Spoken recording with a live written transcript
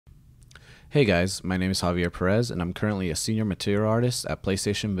Hey guys, my name is Javier Perez and I'm currently a senior material artist at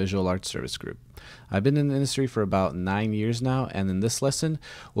PlayStation Visual Arts Service Group. I've been in the industry for about 9 years now, and in this lesson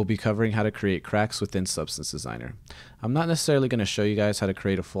we'll be covering how to create cracks within Substance Designer. I'm not necessarily going to show you guys how to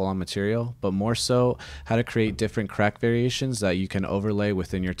create a full-on material, but more so how to create different crack variations that you can overlay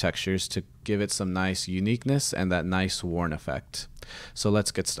within your textures to give it some nice uniqueness and that nice worn effect. So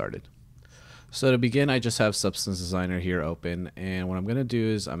let's get started. So to begin, I just have Substance Designer here open, and what I'm going to do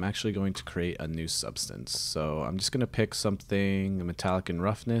is I'm actually going to create a new substance. So I'm just going to pick something metallic in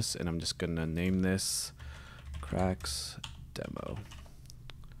roughness, and I'm just going to name this Cracks Demo.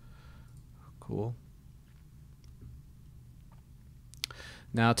 Cool.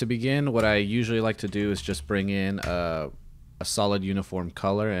 Now to begin, what I usually like to do is just bring in a solid uniform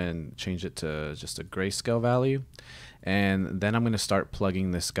color and change it to just a grayscale value. And then I'm going to start plugging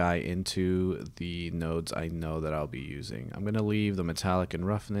this guy into the nodes I know that I'll be using. I'm going to leave the metallic and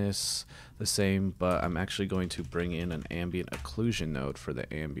roughness the same, but I'm actually going to bring in an ambient occlusion node for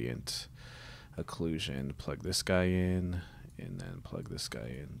the ambient occlusion. Plug this guy in, and then plug this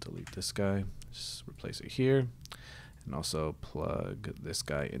guy in, delete this guy, just replace it here, and also plug this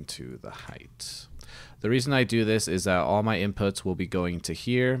guy into the height. The reason I do this is that all my inputs will be going to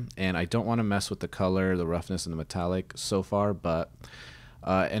here, and I don't want to mess with the color, the roughness, and the metallic so far, but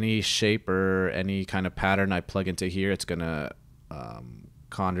any shape or any kind of pattern I plug into here, it's going to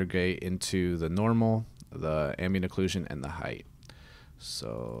congregate into the normal, the ambient occlusion, and the height.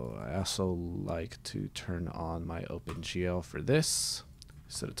 So I also like to turn on my OpenGL for this,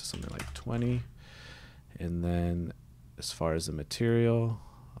 set it to something like 20, and then as far as the material,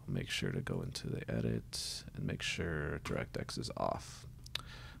 I'll make sure to go into the edit and make sure DirectX is off.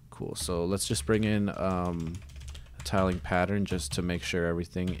 Cool. So let's just bring in a tiling pattern just to make sure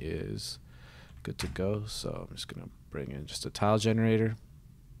everything is good to go. So I'm just going to bring in just a tile generator,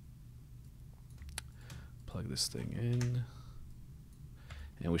 plug this thing in,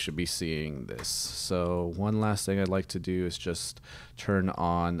 and we should be seeing this. So one last thing I'd like to do is just turn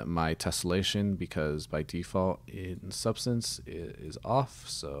on my tessellation, because by default in Substance it is off.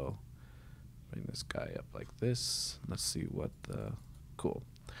 So bring this guy up like this. Let's see what the cool.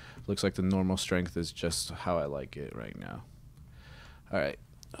 Looks like the normal strength is just how I like it right now. All right.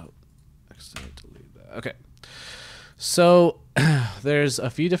 Oh, accidentally delete that. Okay. So there's a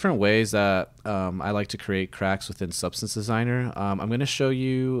few different ways that I like to create cracks within Substance Designer. I'm going to show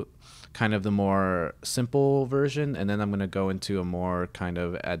you kind of the more simple version, and then I'm going to go into a more kind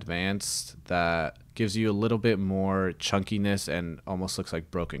of advanced that gives you a little bit more chunkiness and almost looks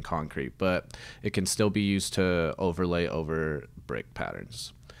like broken concrete, but it can still be used to overlay over brick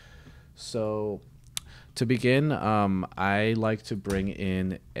patterns. So to begin, I like to bring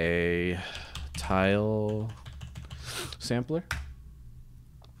in a tile sampler,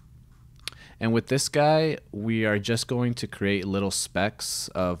 and with this guy we are just going to create little specks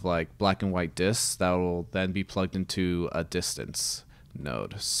of like black and white discs that will then be plugged into a distance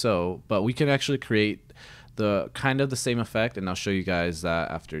node. So but we can actually create the kind of the same effect, and I'll show you guys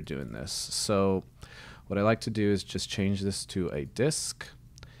that after doing this. So what I like to do is just change this to a disk,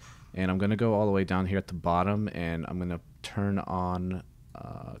 and I'm going to go all the way down here at the bottom, and I'm going to turn on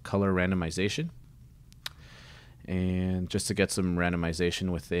color randomization, and just to get some randomization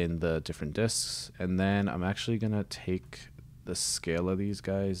within the different disks. And then I'm actually gonna take the scale of these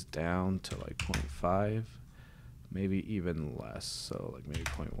guys down to like 0.5, maybe even less, so like maybe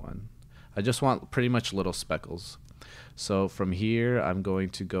 0.1. I just want pretty much little speckles. So from here I'm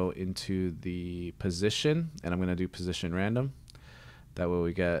going to go into the position, and I'm gonna do position random. That way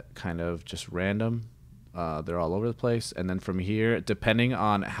we get kind of just random. They're all over the place. And then from here, depending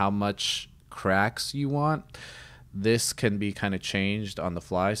on how much cracks you want, this can be kind of changed on the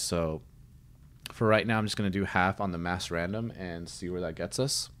fly. So for right now I'm just going to do half on the mass random and see where that gets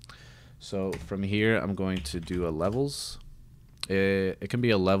us. So from here I'm going to do a levels. It can be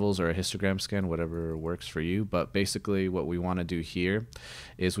a levels or a histogram scan, whatever works for you, but basically what we want to do here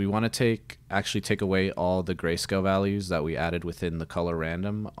is we want to actually take away all the grayscale values that we added within the color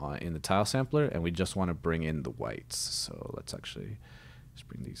random in the tile sampler, and we just want to bring in the whites. So let's actually just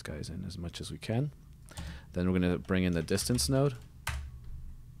bring these guys in as much as we can. Then we're going to bring in the distance node.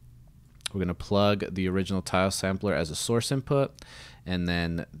 We're going to plug the original tile sampler as a source input, and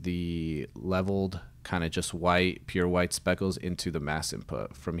then the leveled kind of just white, pure white speckles into the mass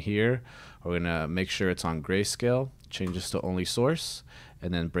input. From here, we're going to make sure it's on grayscale, change this to only source,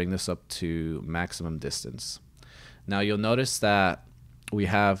 and then bring this up to maximum distance. Now you'll notice that we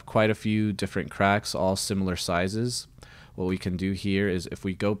have quite a few different cracks, all similar sizes. What we can do here is if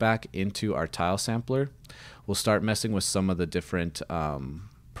we go back into our tile sampler, we'll start messing with some of the different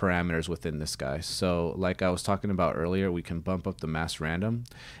parameters within this guy. So like I was talking about earlier, we can bump up the mass random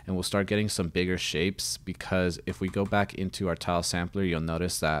and we'll start getting some bigger shapes, because if we go back into our tile sampler, you'll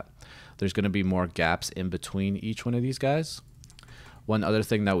notice that there's going to be more gaps in between each one of these guys. One other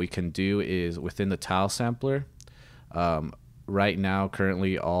thing that we can do is within the tile sampler, right now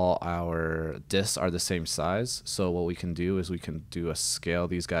currently all our discs are the same size. So what we can do is we can do a scale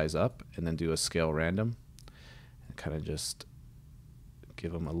these guys up and then do a scale random and kind of just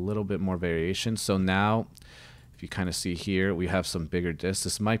give them a little bit more variation. So now if you kind of see here, we have some bigger discs.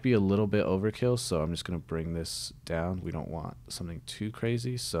 This might be a little bit overkill, so I'm just going to bring this down. We don't want something too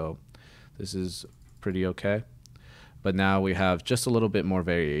crazy, so this is pretty okay. But now we have just a little bit more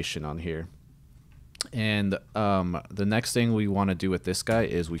variation on here. And the next thing we want to do with this guy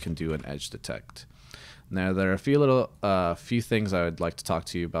is we can do an edge detect. Now there are a few things I would like to talk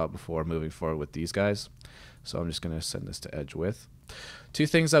to you about before moving forward with these guys. So I'm just going to send this to edge width. Two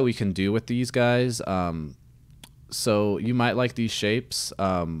things that we can do with these guys. So you might like these shapes,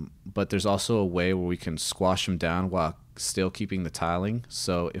 but there's also a way where we can squash them down while still keeping the tiling.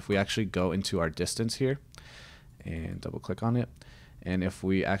 So if we actually go into our distance here and double click on it, and if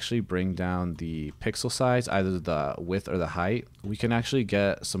we actually bring down the pixel size, either the width or the height, we can actually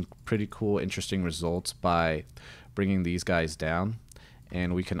get some pretty cool, interesting results by bringing these guys down.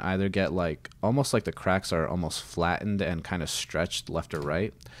 And we can either get like almost like the cracks are almost flattened and kind of stretched left or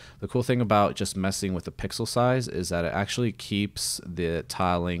right. The cool thing about just messing with the pixel size is that it actually keeps the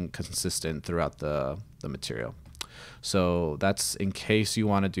tiling consistent throughout the material. So that's in case you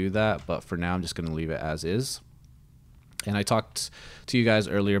want to do that, but for now I'm just going to leave it as is. And I talked to you guys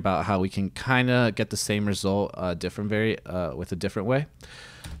earlier about how we can kind of get the same result with a different way.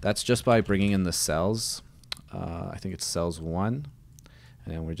 That's just by bringing in the cells. I think it's cells 1.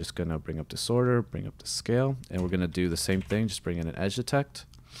 And then we're just going to bring up disorder, bring up the scale, and we're going to do the same thing, just bring in an edge detect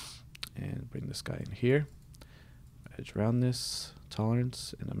and bring this guy in here, edge roundness,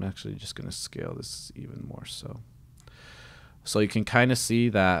 tolerance, and I'm actually just going to scale this even more so. So you can kind of see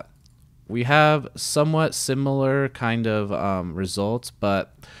that we have somewhat similar kind of results,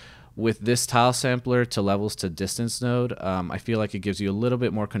 but with this tile sampler to levels to distance node, I feel like it gives you a little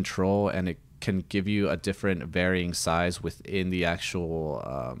bit more control, and it can give you a different varying size within the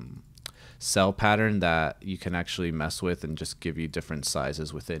actual cell pattern that you can actually mess with and just give you different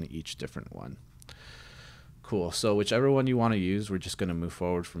sizes within each different one. Cool. So whichever one you want to use, we're just going to move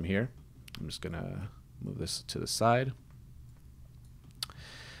forward from here. I'm just going to move this to the side.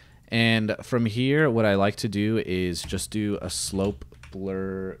 And from here, what I like to do is just do a slope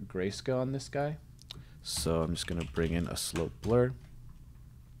blur grayscale on this guy. So I'm just going to bring in a slope blur.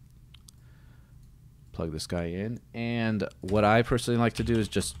 Plug this guy in, and what I personally like to do is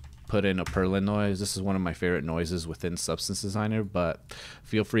just put in a Perlin noise. This is one of my favorite noises within Substance Designer, but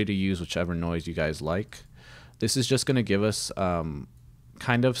feel free to use whichever noise you guys like. This is just going to give us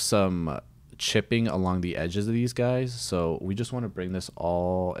kind of some chipping along the edges of these guys, so we just want to bring this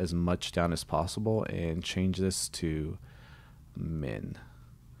all as much down as possible and change this to min.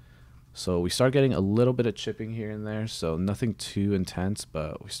 So we start getting a little bit of chipping here and there, so nothing too intense,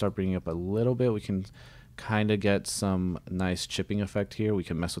 but we start bringing up a little bit. We can kind of get some nice chipping effect here. We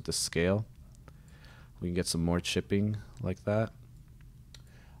can mess with the scale. We can get some more chipping like that.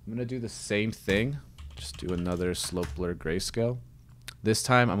 I'm going to do the same thing, just do another slope blur grayscale. This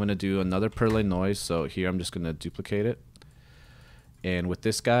time I'm going to do another Perlin noise, so here I'm just going to duplicate it. And with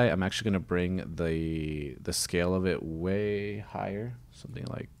this guy, I'm actually going to bring the scale of it way higher, something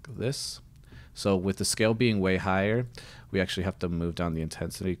like this. So with the scale being way higher, we actually have to move down the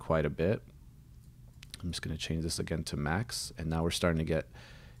intensity quite a bit. I'm just going to change this again to max, and now we're starting to get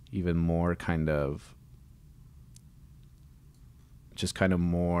even more kind of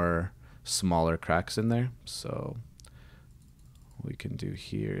more smaller cracks in there. So what we can do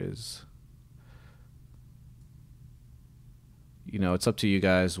here is, you know, it's up to you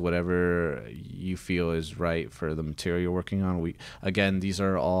guys, whatever you feel is right for the material you're working on. Again, these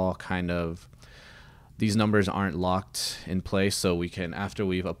are all these numbers aren't locked in place, so we can, after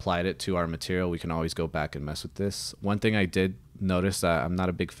we've applied it to our material, we can always go back and mess with this. One thing I did notice that I'm not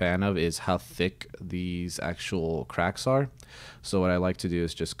a big fan of is how thick these actual cracks are. So what I like to do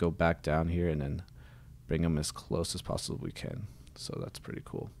is just go back down here and then bring them as close as possible we can. So that's pretty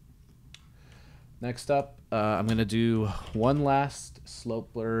cool. Next up, I'm going to do one last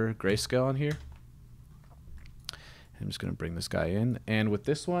slope blur grayscale on here. I'm just going to bring this guy in. And with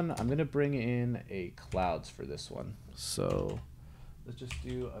this one, I'm going to bring in a clouds for this one. So let's just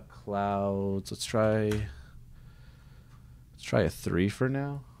do a clouds. Let's try a 3 for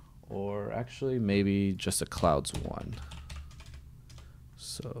now. Or actually maybe just a clouds 1.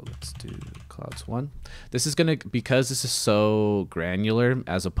 So let's do clouds 1. This is going to, because this is so granular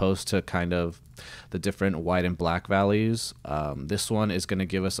as opposed to kind of the different white and black values, this one is going to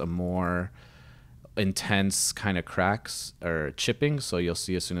give us a more intense kind of cracks or chipping. So you'll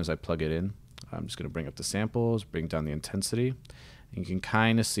see as soon as I plug it in, I'm just going to bring up the samples, bring down the intensity. And you can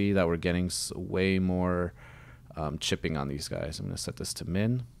kind of see that we're getting way more chipping on these guys. I'm going to set this to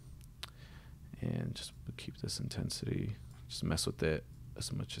min and just keep this intensity. Just mess with it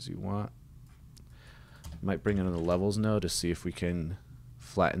as much as you want. Might bring it on the levels node to see if we can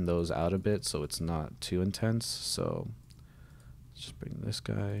flatten those out a bit so it's not too intense. So let's just bring this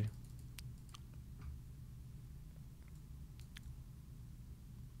guy.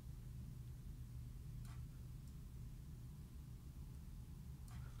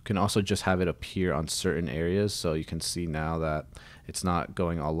 You can also just have it appear on certain areas, so you can see now that it's not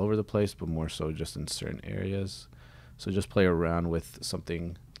going all over the place, but more so just in certain areas. So just play around with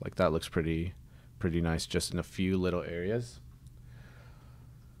something like that. Looks pretty nice just in a few little areas.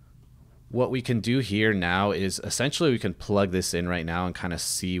 What we can do here now is essentially we can plug this in right now and kind of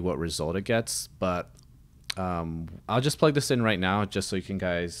see what result it gets. But I'll just plug this in right now just so you can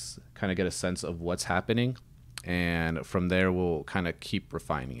guys kind of get a sense of what's happening. And from there, we'll kind of keep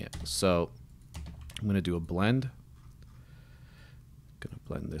refining it. So I'm going to do a blend. Going to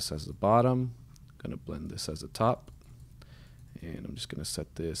blend this as the bottom. Going to blend this as the top. And I'm just going to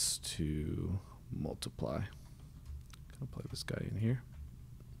set this to multiply. Going to plug this guy in here.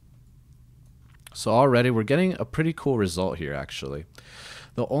 So already we're getting a pretty cool result here, actually.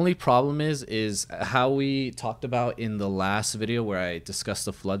 The only problem is how we talked about in the last video where I discussed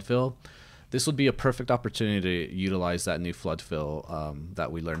the flood fill. This would be a perfect opportunity to utilize that new flood fill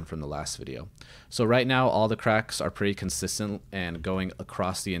that we learned from the last video. So right now, all the cracks are pretty consistent and going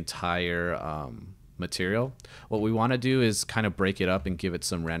across the entire material. What we want to do is kind of break it up and give it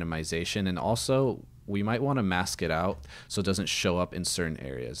some randomization. And also, we might want to mask it out so it doesn't show up in certain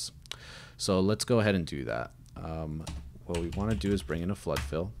areas. So let's go ahead and do that. What we want to do is bring in a flood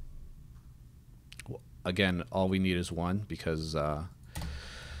fill. Again, all we need is one because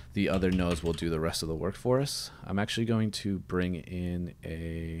the other nodes will do the rest of the work for us. I'm actually going to bring in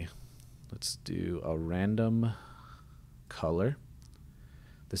let's do a random color.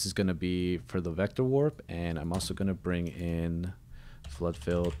 This is going to be for the vector warp, and I'm also going to bring in flood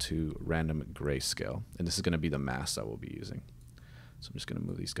fill to random grayscale. And this is going to be the mask that we'll be using. So I'm just going to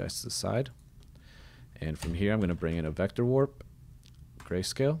move these guys to the side. And from here, I'm going to bring in a vector warp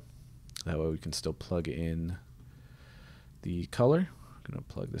grayscale. That way we can still plug in the color. I'm going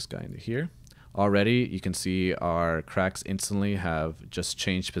to plug this guy into here. Already, you can see our cracks instantly have just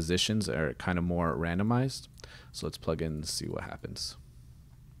changed positions, or kind of more randomized. So let's plug in and see what happens.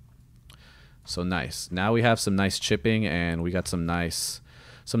 So nice. Now we have some nice chipping, and we got some nice,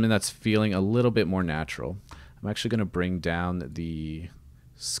 something that's feeling a little bit more natural. I'm actually going to bring down the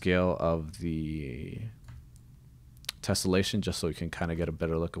scale of the tessellation just so we can kind of get a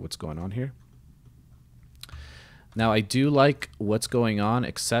better look at what's going on here. Now I do like what's going on,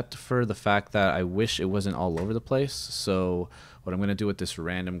 except for the fact that I wish it wasn't all over the place. So what I'm going to do with this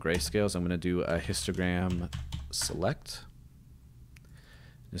random grayscale is I'm going to do a histogram select.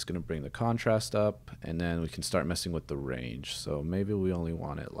 I'm just going to bring the contrast up, and then we can start messing with the range. So maybe we only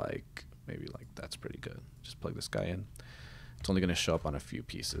want it like, maybe like that's pretty good. Just plug this guy in. It's only going to show up on a few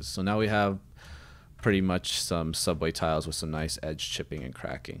pieces. So now we have pretty much some subway tiles with some nice edge chipping and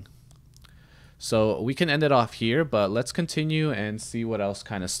cracking. So we can end it off here, but let's continue and see what else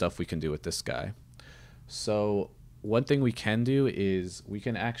kind of stuff we can do with this guy. So one thing we can do is we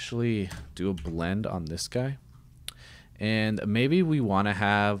can actually do a blend on this guy. And maybe we want to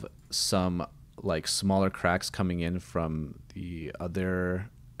have some like smaller cracks coming in from the other.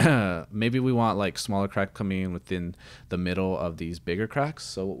 Maybe we want like smaller crack coming in within the middle of these bigger cracks.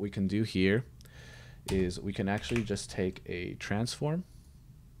 So what we can do here is we can actually just take a transform,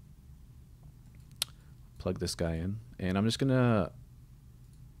 plug this guy in, and I'm just gonna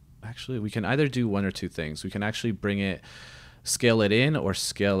actually, we can either do one or two things. We can actually bring it, scale it in, or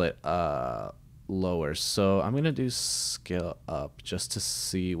scale it lower. So I'm gonna do scale up just to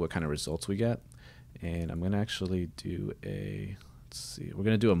see what kind of results we get. And I'm gonna actually do a, let's see, we're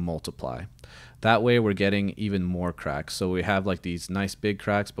gonna do a multiply. That way we're getting even more cracks. So we have like these nice big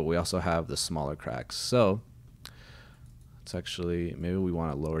cracks, but we also have the smaller cracks. So it's actually, maybe we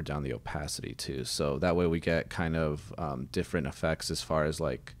want to lower down the opacity too. So that way we get kind of different effects as far as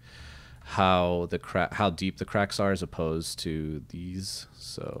like how deep the cracks are as opposed to these.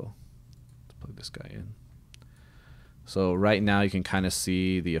 So let's plug this guy in. So right now you can kind of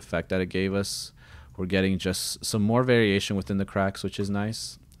see the effect that it gave us. we're getting just some more variation within the cracks, which is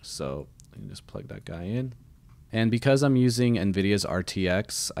nice. So I can just plug that guy in. And because I'm using NVIDIA's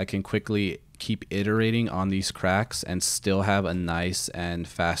RTX, I can quickly keep iterating on these cracks and still have a nice and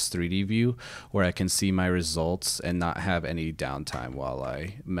fast 3D view where I can see my results and not have any downtime while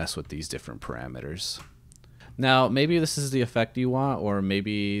I mess with these different parameters. Now, maybe this is the effect you want, or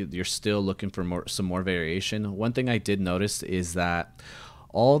maybe you're still looking for some more variation. One thing I did notice is that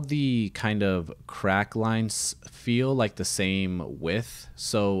all the kind of crack lines feel like the same width.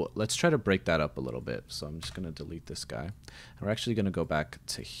 So let's try to break that up a little bit. So I'm just going to delete this guy. And we're actually going to go back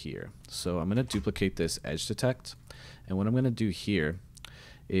to here. So I'm going to duplicate this edge detect. And what I'm going to do here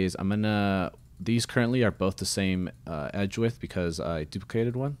is these currently are both the same edge width because I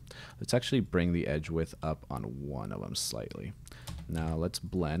duplicated one. Let's actually bring the edge width up on one of them slightly. Now let's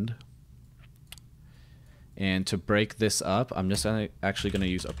blend. And to break this up, I'm just actually going to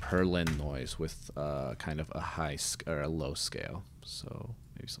use a purlin noise with kind of a high or a low scale. So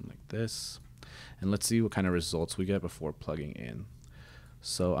maybe something like this. And let's see what kind of results we get before plugging in.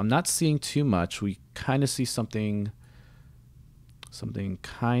 So I'm not seeing too much. We kind of see something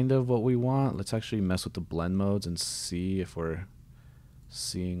kind of what we want. Let's actually mess with the blend modes and see if we're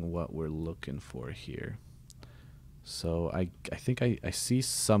seeing what we're looking for here. So I think I see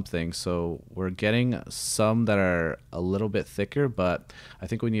something. So we're getting some that are a little bit thicker, but I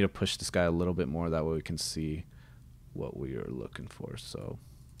think we need to push this guy a little bit more. That way we can see what we are looking for. So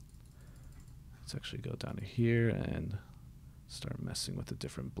let's actually go down to here and start messing with the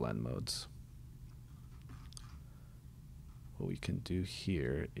different blend modes. What we can do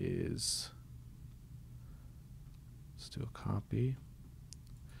here is let's do a copy.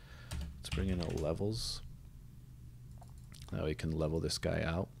 Let's bring in a levels. Now we can level this guy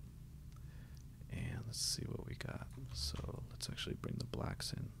out. And let's see what we got. So let's actually bring the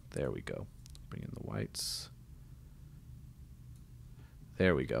blacks in. There we go. Bring in the whites.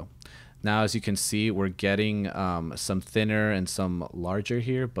 There we go. Now, as you can see, we're getting some thinner and some larger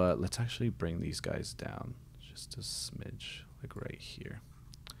here, but let's actually bring these guys down just a smidge, like right here.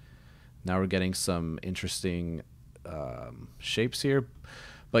 Now we're getting some interesting shapes here,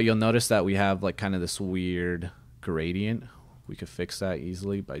 but you'll notice that we have like kind of this weird gradient. We could fix that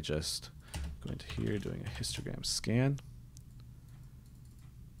easily by just going to here, doing a histogram scan,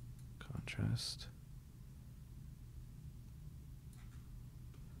 contrast.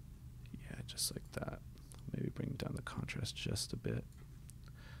 Yeah, just like that. Maybe bring down the contrast just a bit.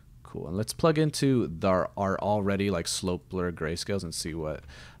 Cool. And let's plug into our already like slope blur grayscales and see what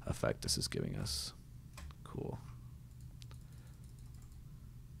effect this is giving us. Cool.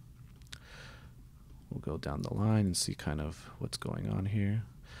 We'll go down the line and see kind of what's going on here.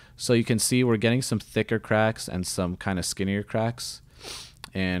 So you can see we're getting some thicker cracks and some kind of skinnier cracks.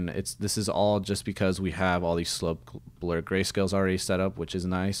 And this is all just because we have all these slope blur grayscales already set up, which is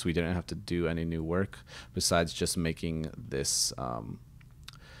nice. We didn't have to do any new work besides just making this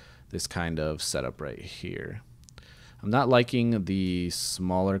this kind of setup right here. I'm not liking the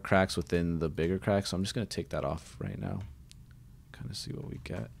smaller cracks within the bigger cracks, so I'm just going to take that off right now. Kind of see what we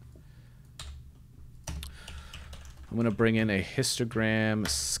get. I'm going to bring in a histogram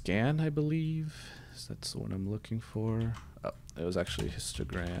scan, I believe. That's the one I'm looking for. Oh, it was actually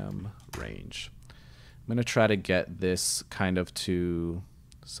histogram range. I'm going to try to get this kind of to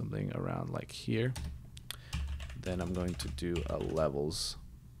something around like here. Then I'm going to do a levels.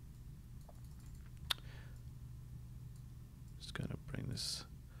 Just going to bring this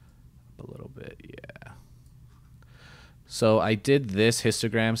up a little bit. Yeah. So I did this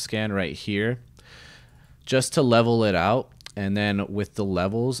histogram scan right here just to level it out, and then with the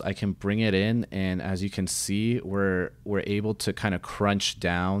levels I can bring it in, and as you can see we're able to kind of crunch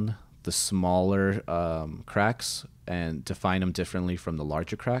down the smaller cracks and define them differently from the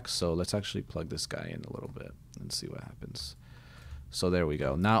larger cracks. So let's actually plug this guy in a little bit and see what happens. So there we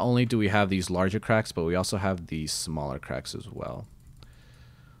go. Not only do we have these larger cracks, but we also have these smaller cracks as well.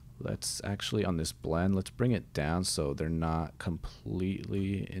 Let's actually, on this blend, let's bring it down so they're not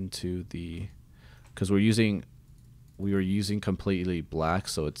completely into the, because we were using completely black,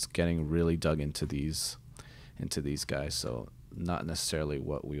 so it's getting really dug into these guys. So not necessarily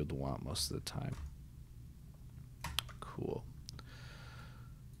what we would want most of the time. Cool.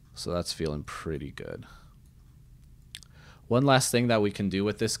 So that's feeling pretty good. One last thing that we can do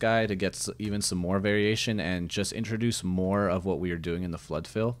with this guy to get even some more variation and just introduce more of what we are doing in the flood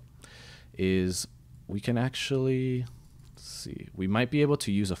fill is we can actually, let's see, we might be able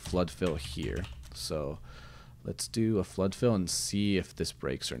to use a flood fill here. So let's do a flood fill and see if this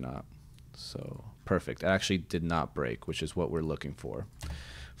breaks or not. So perfect. It actually did not break, which is what we're looking for.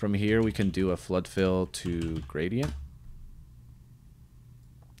 From here, we can do a flood fill to gradient.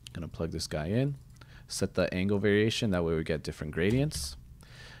 Gonna plug this guy in, set the angle variation, that way we get different gradients.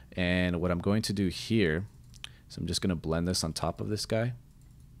 And what I'm going to do here is I'm just gonna blend this on top of this guy.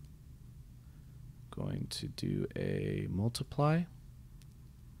 Going to do a multiply,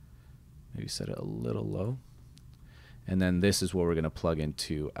 maybe set it a little low. And then this is what we're gonna plug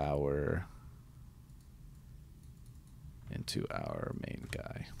into our main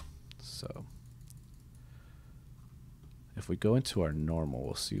guy. So if we go into our normal,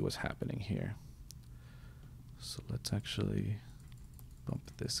 we'll see what's happening here. So let's actually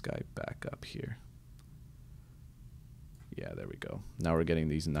bump this guy back up here. Yeah, there we go. Now we're getting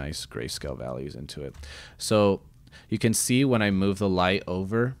these nice grayscale values into it. So you can see when I move the light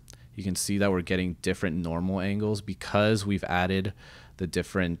over, you can see that we're getting different normal angles because we've added the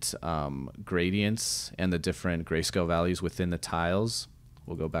different gradients and the different grayscale values within the tiles.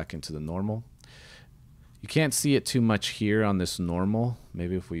 We'll go back into the normal. You can't see it too much here on this normal.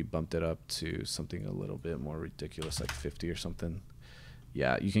 Maybe if we bumped it up to something a little bit more ridiculous, like 50 or something.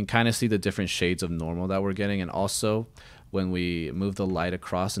 Yeah, you can kind of see the different shades of normal that we're getting. And also, when we move the light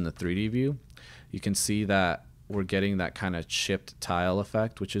across in the 3D view, you can see that we're getting that kind of chipped tile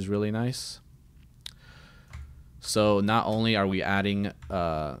effect, which is really nice. So not only are we adding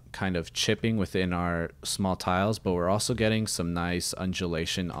kind of chipping within our small tiles, but we're also getting some nice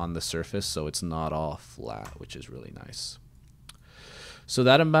undulation on the surface, so it's not all flat, which is really nice. So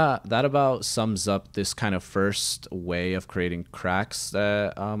that about sums up this kind of first way of creating cracks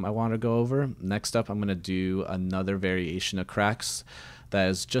that I want to go over. Next up, I'm going to do another variation of cracks that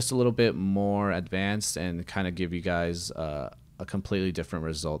is just a little bit more advanced and kind of give you guys a completely different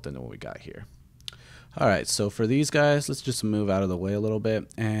result than what we got here. All right, so for these guys, let's just move out of the way a little bit.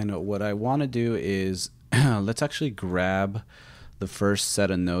 And what I want to do is let's actually grab the first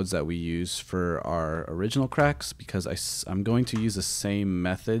set of nodes that we use for our original cracks, because I'm going to use the same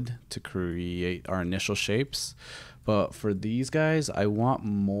method to create our initial shapes. But for these guys, I want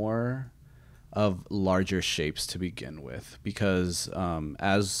more of larger shapes to begin with, because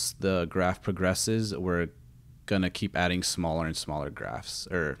as the graph progresses, we're going to keep adding smaller and smaller graphs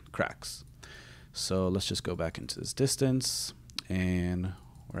or cracks. So let's just go back into this distance, and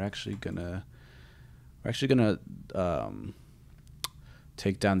we're actually gonna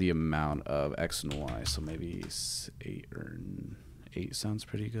take down the amount of X and Y. So maybe 8 sounds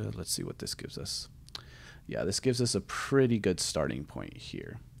pretty good. Let's see what this gives us. Yeah, this gives us a pretty good starting point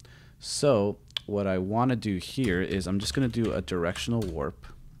here. So what I want to do here is I'm just going to do a directional warp.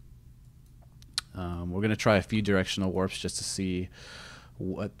 We're going to try a few directional warps just to see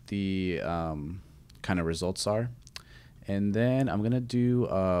what the kind of results are. And then I'm going to do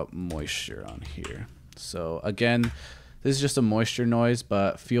moisture on here. So again, this is just a moisture noise,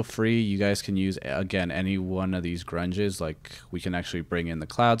 but feel free. You guys can use, again, any one of these grunges. Like, we can actually bring in the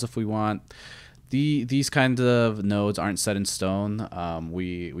clouds if we want. These kinds of nodes aren't set in stone.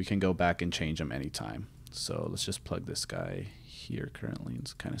 We can go back and change them anytime. So let's just plug this guy here currently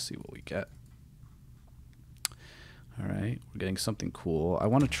and kind of see what we get. All right, we're getting something cool. I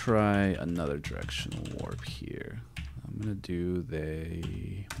want to try another directional warp here. I'm going to do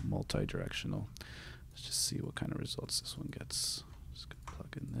the multi-directional. Let's just see what kind of results this one gets. Just going to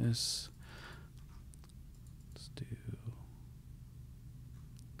plug in this. Let's do,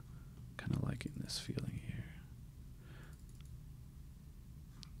 kind of liking this feeling here.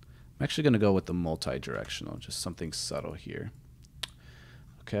 I'm actually going to go with the multi-directional, just something subtle here.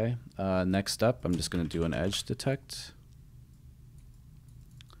 Okay, next up, I'm just going to do an edge detect.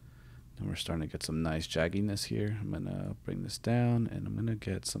 And we're starting to get some nice jagginess here. I'm going to bring this down, and I'm going to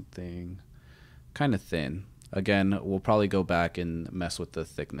get something kind of thin. Again, we'll probably go back and mess with the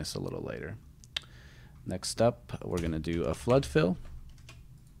thickness a little later. Next up, we're going to do a flood fill.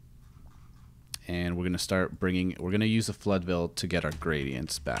 And we're going to start bringing, we're going to use a flood fill to get our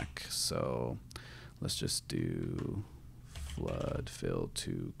gradients back. So let's just do flood fill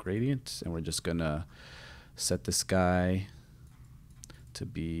to gradient, and we're just gonna set this guy to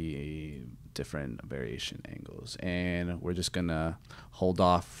be different variation angles, and we're just gonna hold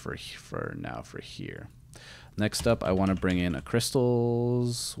off for now for here. Next up, I want to bring in a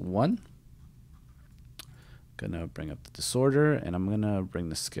crystals 1. Gonna bring up the disorder, and I'm gonna bring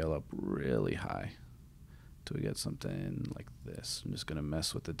the scale up really high till we get something like this. I'm just gonna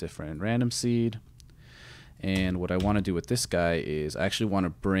mess with the different random seed. And what I want to do with this guy is I actually want to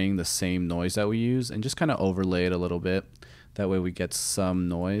bring the same noise that we use and just kind of overlay it a little bit. That way we get some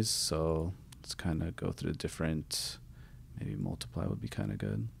noise. So let's kind of go through the different, maybe multiply would be kind of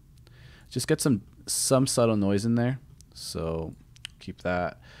good. Just get some subtle noise in there. So keep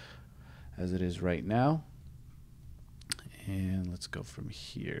that as it is right now. And let's go from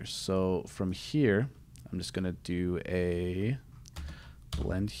here. So from here, I'm just going to do a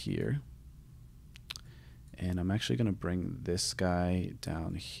blend here. And I'm actually going to bring this guy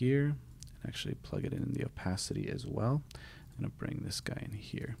down here and actually plug it in the opacity as well. I'm going to bring this guy in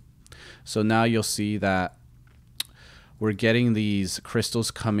here. So now you'll see that we're getting these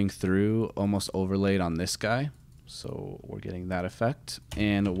crystals coming through almost overlaid on this guy. So we're getting that effect.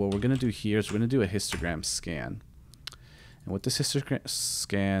 And what we're going to do here is we're going to do a histogram scan. And what this histogram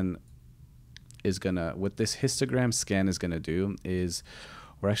scan is going to do is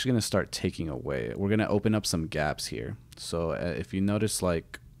we're actually going to start taking away. We're going to open up some gaps here. So if you notice,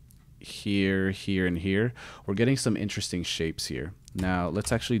 like here, here, and here, we're getting some interesting shapes here. Now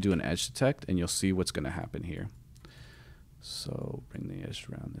let's actually do an edge detect and you'll see what's going to happen here. So bring the edge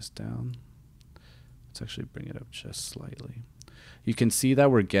around this down. Let's actually bring it up just slightly. You can see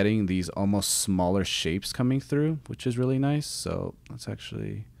that we're getting these almost smaller shapes coming through, which is really nice. So let's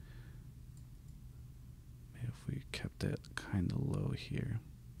actually, maybe if we kept it kind of low here.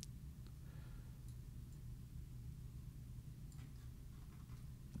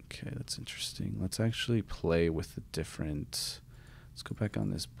 Okay, that's interesting. Let's actually play with the different, let's go back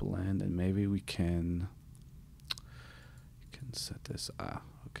on this blend and maybe we can set this,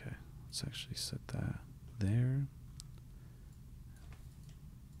 okay. Let's actually set that there.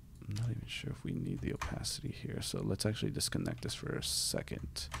 I'm not even sure if we need the opacity here. So let's actually disconnect this for a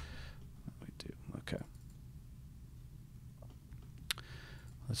second. We do, okay.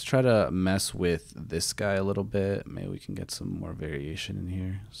 Let's try to mess with this guy a little bit. Maybe we can get some more variation in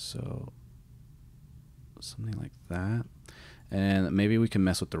here. So something like that. And maybe we can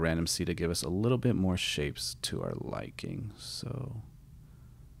mess with the random C to give us a little bit more shapes to our liking. So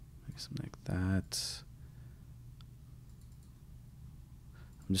maybe something like that.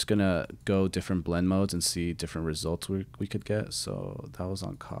 I'm just gonna go different blend modes and see different results we could get. So that was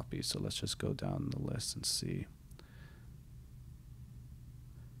on copy. So let's just go down the list and see.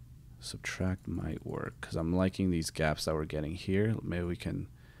 Subtract might work because I'm liking these gaps that we're getting here. Maybe we can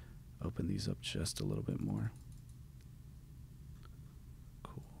open these up just a little bit more.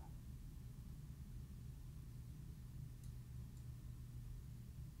 Cool.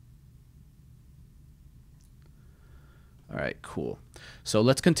 All right, cool. So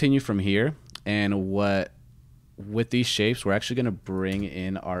let's continue from here. And with these shapes, we're actually going to bring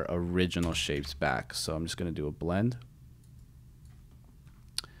in our original shapes back. So I'm just going to do a blend.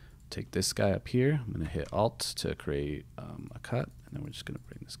 Take this guy up here. I'm going to hit Alt to create a cut, and then we're just going to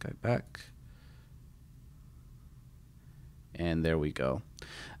bring this guy back. And there we go.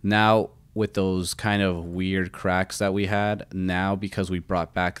 Now, with those kind of weird cracks that we had, now because we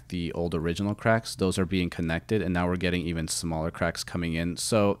brought back the old original cracks, those are being connected, and now we're getting even smaller cracks coming in.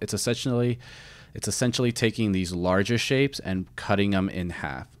 So it's essentially taking these larger shapes and cutting them in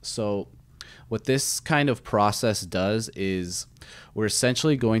half. So what this kind of process does is we're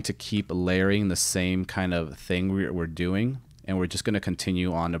essentially going to keep layering the same kind of thing we're doing, and we're just going to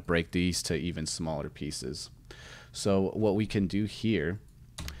continue on to break these to even smaller pieces. So what we can do here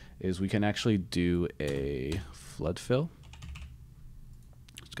is we can actually do a flood fill.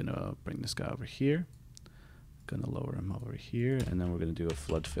 Just going to bring this guy over here. Going to lower him over here, and then we're going to do a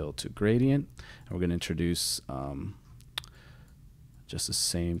flood fill to gradient, and we're going to introduce just the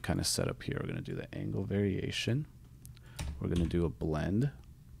same kind of setup here. We're going to do the angle variation. We're going to do a blend.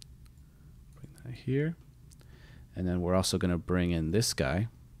 Bring that here. And then we're also going to bring in this guy.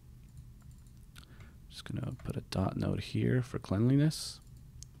 Just going to put a dot node here for cleanliness.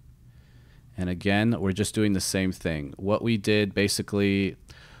 And again, we're just doing the same thing. What we did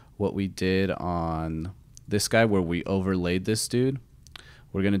on this guy where we overlaid this dude,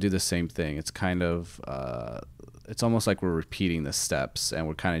 we're going to do the same thing. It's kind of, it's almost like we're repeating the steps and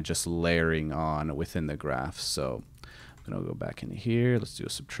we're kind of just layering on within the graph. So I'm going to go back into here. Let's do a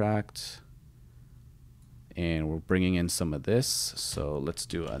subtract. And we're bringing in some of this. So let's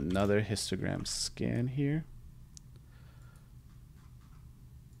do another histogram scan here.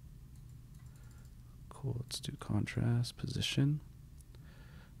 Cool. Let's do contrast, position.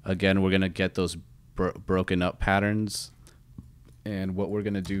 Again, we're going to get those broken up patterns. And what we're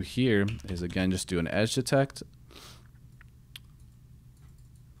going to do here is, again, just do an edge detect.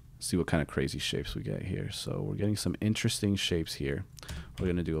 See what kind of crazy shapes we get here. So we're getting some interesting shapes here. We're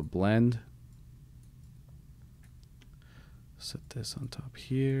going to do a blend. Set this on top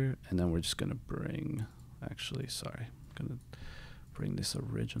here. And then we're just going to bring, actually, sorry. I'm going to bring this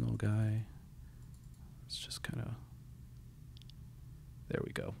original guy. Let's just kind of, there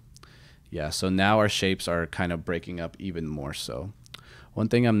we go. Yeah, so now our shapes are kind of breaking up even more so. One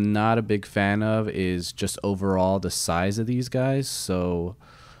thing I'm not a big fan of is just overall the size of these guys. So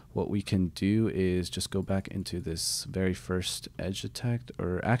what we can do is just go back into this very first edge detect,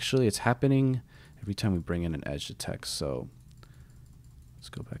 or actually it's happening every time we bring in an edge detect. So let's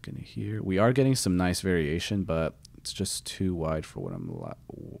go back into here. We are getting some nice variation, but it's just too wide for what I'm.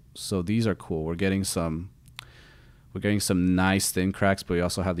 So these are cool. We're getting some nice thin cracks, but we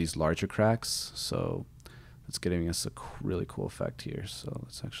also have these larger cracks. So it's giving us a really cool effect here. So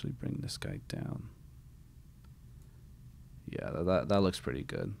let's actually bring this guy down. Yeah, that looks pretty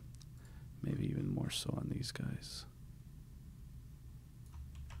good. Maybe even more so on these guys.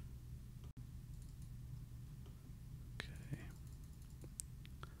 Okay.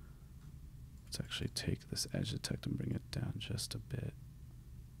 Let's actually take this edge detect and bring it down just a bit.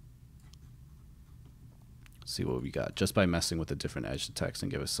 See what we got just by messing with the different edge detects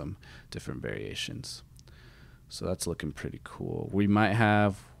and give us some different variations. So that's looking pretty cool. We're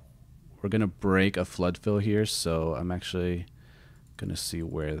gonna break a flood fill here, so I'm actually gonna see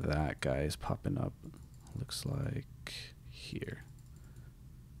where that guy is popping up. Looks like here.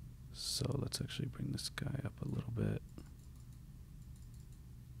 So let's actually bring this guy up a little bit.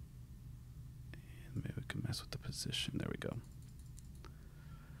 And maybe we can mess with the position. There we go.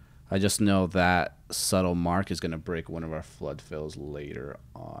 I just know that subtle mark is going to break one of our flood fills later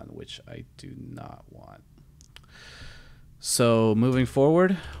on, which I do not want. So moving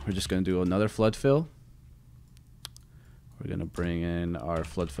forward, we're just going to do another flood fill. We're going to bring in our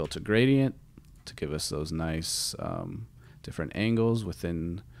flood fill to gradient to give us those nice different angles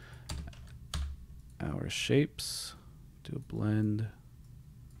within our shapes. Do a blend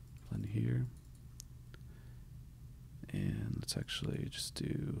here. And let's actually just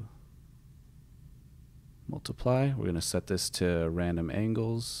do multiply. We're going to set this to random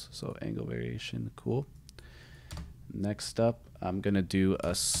angles, so angle variation, cool. Next up, I'm going to do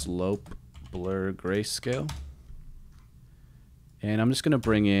a slope blur grayscale. And I'm just going to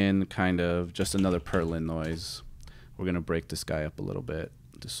bring in kind of just another purlin noise. We're going to break this guy up a little bit.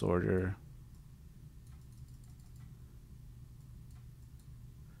 Disorder.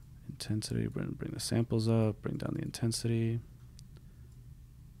 Intensity, bring the samples up, bring down the intensity.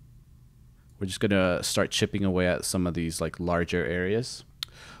 We're just gonna start chipping away at some of these like larger areas.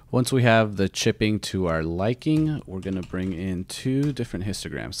 Once we have the chipping to our liking, we're gonna bring in 2 different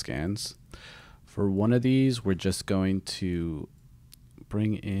histogram scans. For one of these, we're just going to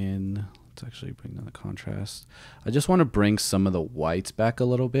bring in, let's actually bring down the contrast. I just wanna bring some of the whites back a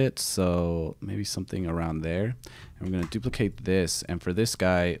little bit, so maybe something around there. And we're gonna duplicate this, and for this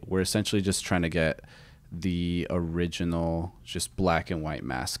guy, we're essentially just trying to get the original just black and white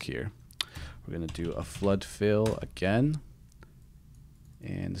mask here. We're going to do a flood fill again,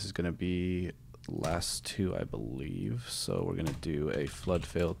 and this is going to be last 2, I believe. So we're going to do a flood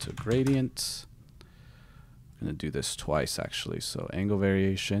fill to gradient. We're going to do this twice actually. So angle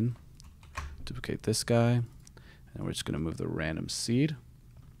variation, duplicate this guy, and we're just going to move the random seed,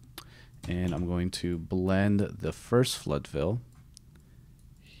 and I'm going to blend the first flood fill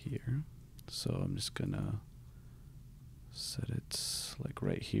here. So I'm just going to set it like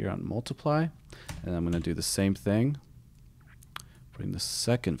right here on multiply, and I'm going to do the same thing. Bring the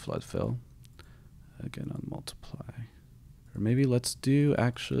second flood fill again on multiply, or maybe let's go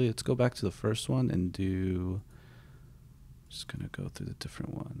back to the first one and do. Just going to go through the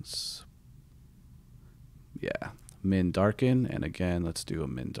different ones. Yeah, min darken, and again let's do a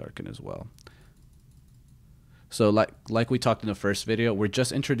min darken as well. So like we talked in the first video, we're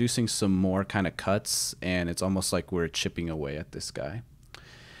just introducing some more kind of cuts, and it's almost like we're chipping away at this guy.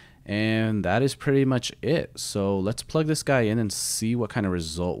 And that is pretty much it. So let's plug this guy in and see what kind of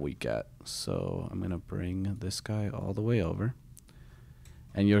result we get. So I'm going to bring this guy all the way over.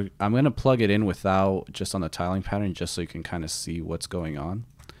 And I'm going to plug it in without just on the tiling pattern, just so you can kind of see what's going on.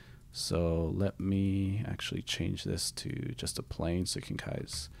 So let me actually change this to just a plane so you can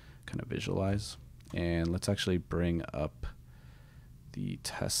guys kind of visualize. And let's actually bring up the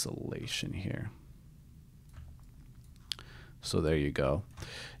tessellation here. So there you go.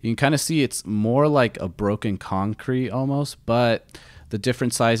 You can kind of see it's more like a broken concrete almost, but the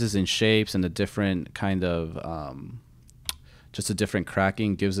different sizes and shapes and the different kind of just a different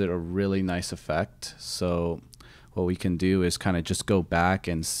cracking gives it a really nice effect. So what we can do is kind of just go back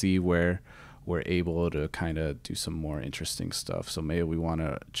and see where we're able to kind of do some more interesting stuff. So maybe we want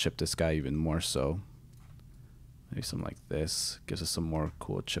to chip this guy even more so. Maybe something like this gives us some more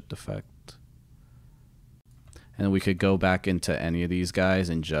cool chipped effect. And we could go back into any of these guys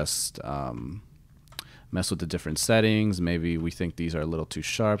and just mess with the different settings. Maybe we think these are a little too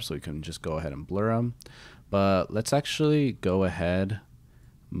sharp, so we can just go ahead and blur them. But let's actually go ahead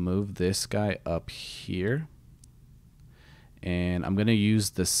move this guy up here. And I'm going to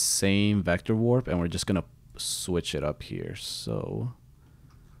use the same vector warp, and we're just going to switch it up here. So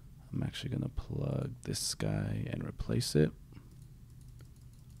I'm actually going to plug this guy and replace it.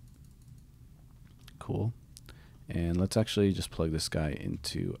 Cool. And let's actually just plug this guy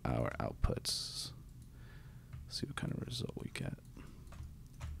into our outputs. See what kind of result we get.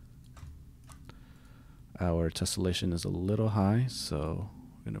 Our tessellation is a little high, so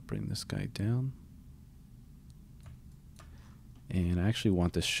we're going to bring this guy down. And I actually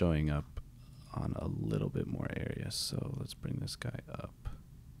want this showing up on a little bit more area, so let's bring this guy up.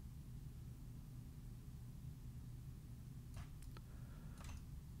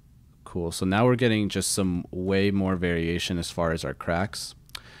 Cool, so now we're getting just some way more variation as far as our cracks.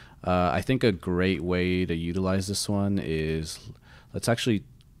 I think a great way to utilize this one is, let's actually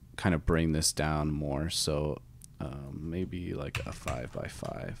kind of bring this down more. So maybe like a 5 by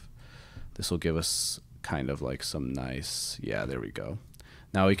 5. This will give us kind of like some nice, yeah, there we go.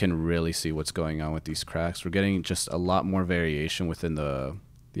 Now we can really see what's going on with these cracks. We're getting just a lot more variation within the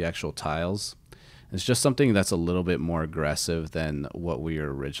actual tiles. It's just something that's a little bit more aggressive than what we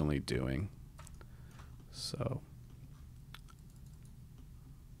were originally doing. So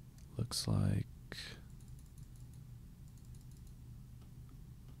looks like,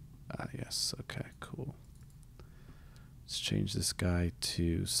 yes, okay, cool. Let's change this guy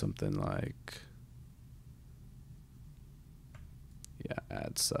to something like, yeah,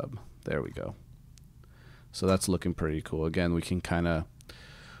 add sub. There we go. So that's looking pretty cool. Again, we can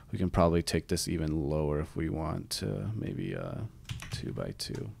probably take this even lower if we want to, maybe 2 by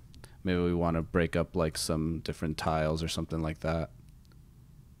 2. Maybe we want to break up like some different tiles or something like that.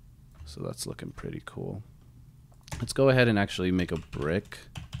 So that's looking pretty cool. Let's go ahead and actually make a brick,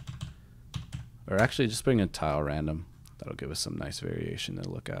 or actually just bring a tile random. That'll give us some nice variation to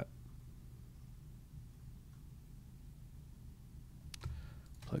look at.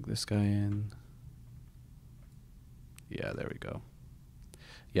 Plug this guy in. Yeah, there we go.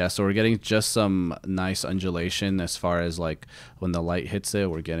 Yeah, so we're getting just some nice undulation as far as like when the light hits it,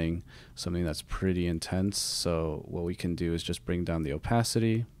 we're getting something that's pretty intense. So what we can do is just bring down the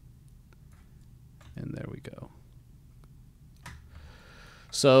opacity, and there we go.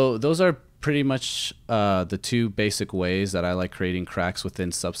 So those are pretty much the two basic ways that I like creating cracks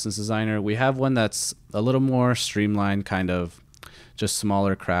within Substance Designer. We have one that's a little more streamlined, kind of just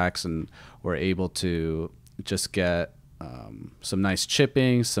smaller cracks, and we're able to just get some nice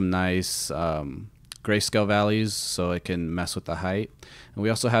chipping, some nice grayscale values so it can mess with the height. And we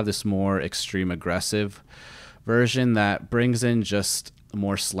also have this more extreme aggressive version that brings in just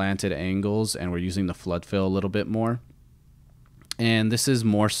more slanted angles, and we're using the flood fill a little bit more. And this is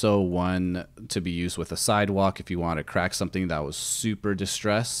more so one to be used with a sidewalk if you want to crack something that was super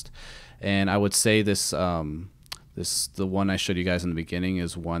distressed. And I would say this, the one I showed you guys in the beginning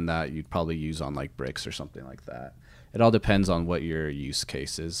is one that you'd probably use on like bricks or something like that. It all depends on what your use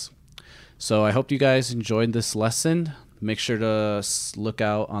case is. So I hope you guys enjoyed this lesson. Make sure to look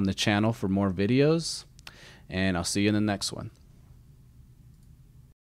out on the channel for more videos, and I'll see you in the next one.